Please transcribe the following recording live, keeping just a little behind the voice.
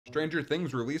Stranger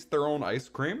Things released their own ice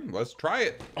cream. Let's try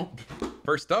it. Oh.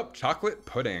 First up, chocolate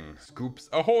pudding. Scoops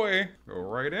Ahoy. Go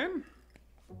right in.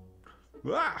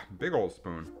 Ah, big old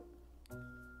spoon.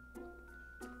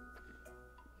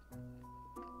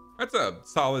 That's a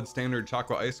solid standard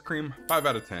chocolate ice cream, 5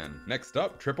 out of 10. Next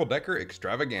up, triple decker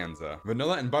extravaganza.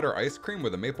 Vanilla and butter ice cream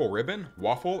with a maple ribbon,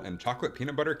 waffle, and chocolate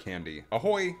peanut butter candy.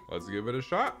 Ahoy! Let's give it a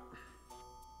shot.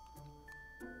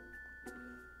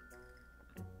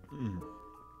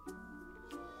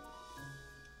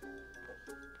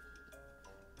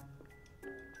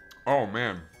 Oh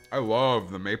man, I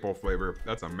love the maple flavor.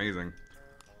 That's amazing.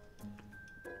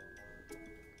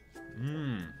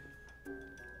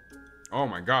 Oh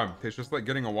my god, tastes just like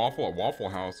getting a waffle at Waffle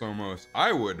House almost.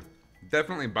 I would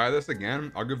definitely buy this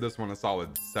again. I'll give this one a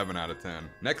solid 7 out of 10.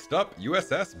 Next up,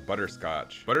 U.S.S.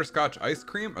 Butterscotch. Butterscotch ice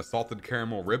cream, a salted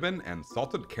caramel ribbon, and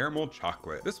salted caramel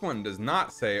chocolate. This one does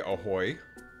not say Ahoy.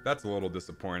 That's a little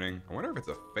disappointing. I wonder if it's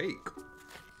a fake.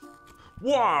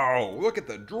 Wow, look at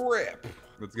the drip.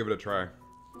 Let's give it a try.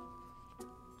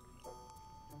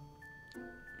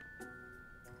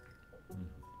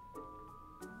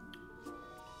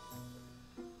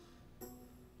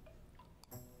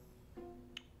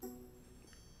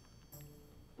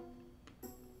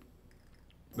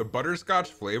 The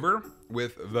butterscotch flavor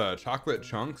with the chocolate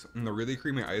chunks and the really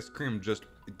creamy ice cream just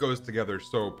it goes together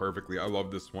so perfectly. I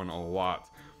love this one a lot.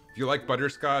 If you like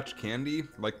butterscotch candy,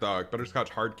 like the butterscotch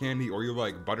hard candy, or you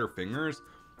like Butterfingers,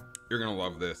 you're gonna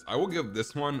love this. I will give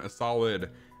this one a solid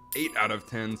 8 out of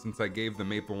 10 since I gave the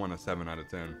maple one a 7 out of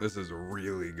 10. This is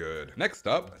really good. Next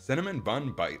up, cinnamon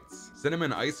bun bites.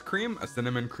 Cinnamon ice cream, a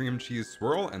cinnamon cream cheese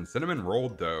swirl, and cinnamon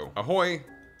rolled dough. Ahoy!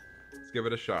 Let's give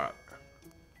it a shot.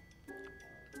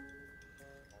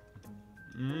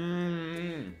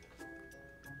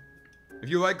 If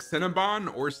you like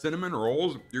Cinnabon or cinnamon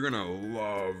rolls, you're gonna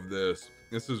love this.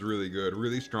 This is really good,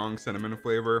 really strong cinnamon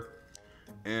flavor.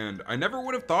 And I never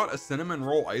would have thought a cinnamon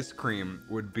roll ice cream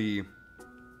would be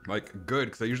like good,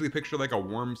 because I usually picture like a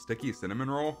warm, sticky cinnamon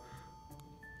roll.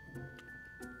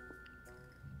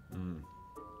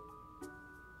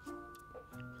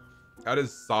 That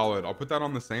is solid. I'll put that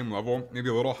on the same level, maybe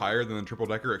a little higher than the triple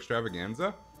decker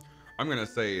extravaganza. I'm gonna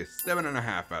say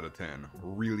 7.5 out of 10.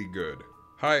 Really good.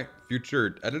 Hi,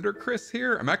 future editor Chris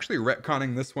here. I'm actually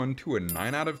retconning this one to a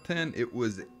 9 out of 10. It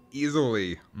was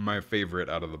easily my favorite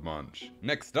out of the bunch.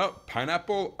 Next up,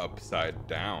 pineapple upside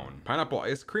down. Pineapple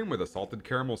ice cream with a salted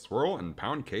caramel swirl and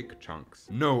pound cake chunks.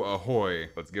 No Ahoy.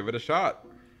 Let's give it a shot.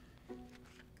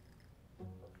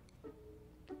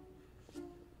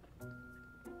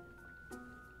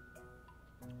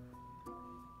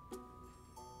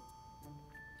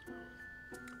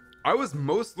 I was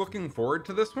most looking forward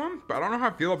to this one, but I don't know how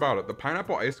I feel about it. The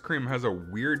pineapple ice cream has a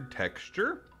weird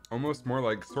texture, almost more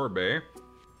like sorbet.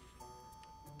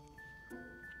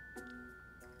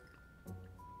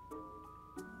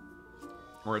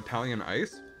 Or Italian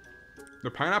ice.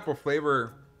 The pineapple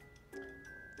flavor,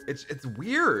 it's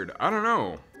weird. I don't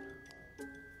know.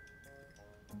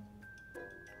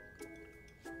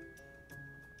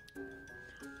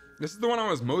 This is the one I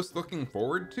was most looking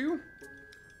forward to.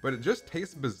 But it just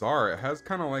tastes bizarre. It has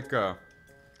kind of like a,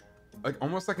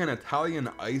 almost like an Italian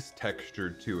ice texture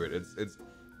to it. It's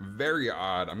very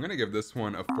odd. I'm gonna give this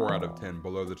one a 4 out of 10,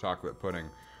 below the chocolate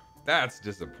pudding. That's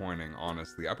disappointing,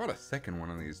 honestly. I bought a second one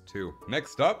of these too.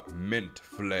 Next up, mint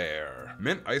flair.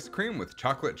 Mint ice cream with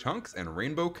chocolate chunks and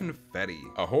rainbow confetti.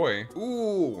 Ahoy.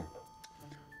 Ooh,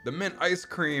 the mint ice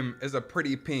cream is a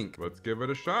pretty pink. Let's give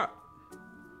it a shot.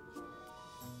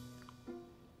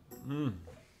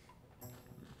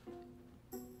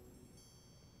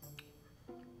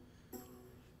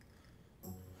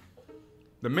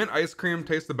 The mint ice cream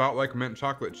tastes about like mint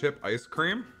chocolate chip ice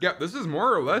cream. Yeah, this is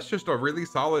more or less just a really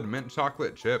solid mint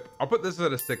chocolate chip. I'll put this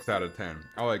at a 6 out of 10.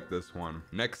 I like this one.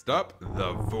 Next up,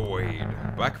 the Void.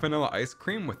 Black vanilla ice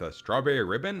cream with a strawberry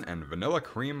ribbon and vanilla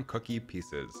cream cookie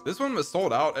pieces. This one was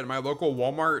sold out at my local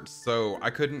Walmart, so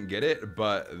I couldn't get it,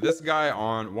 but this guy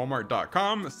on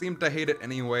walmart.com seemed to hate it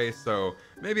anyway, so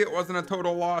maybe it wasn't a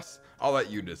total loss. I'll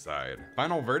let you decide.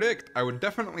 Final verdict, I would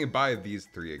definitely buy these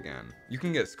 3 again. You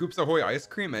can get Scoops Ahoy ice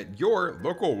cream at your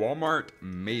local Walmart,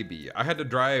 maybe. I had to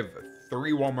drive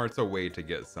 3 Walmarts away to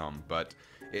get some, but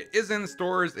it is in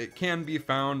stores, it can be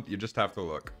found, you just have to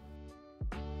look.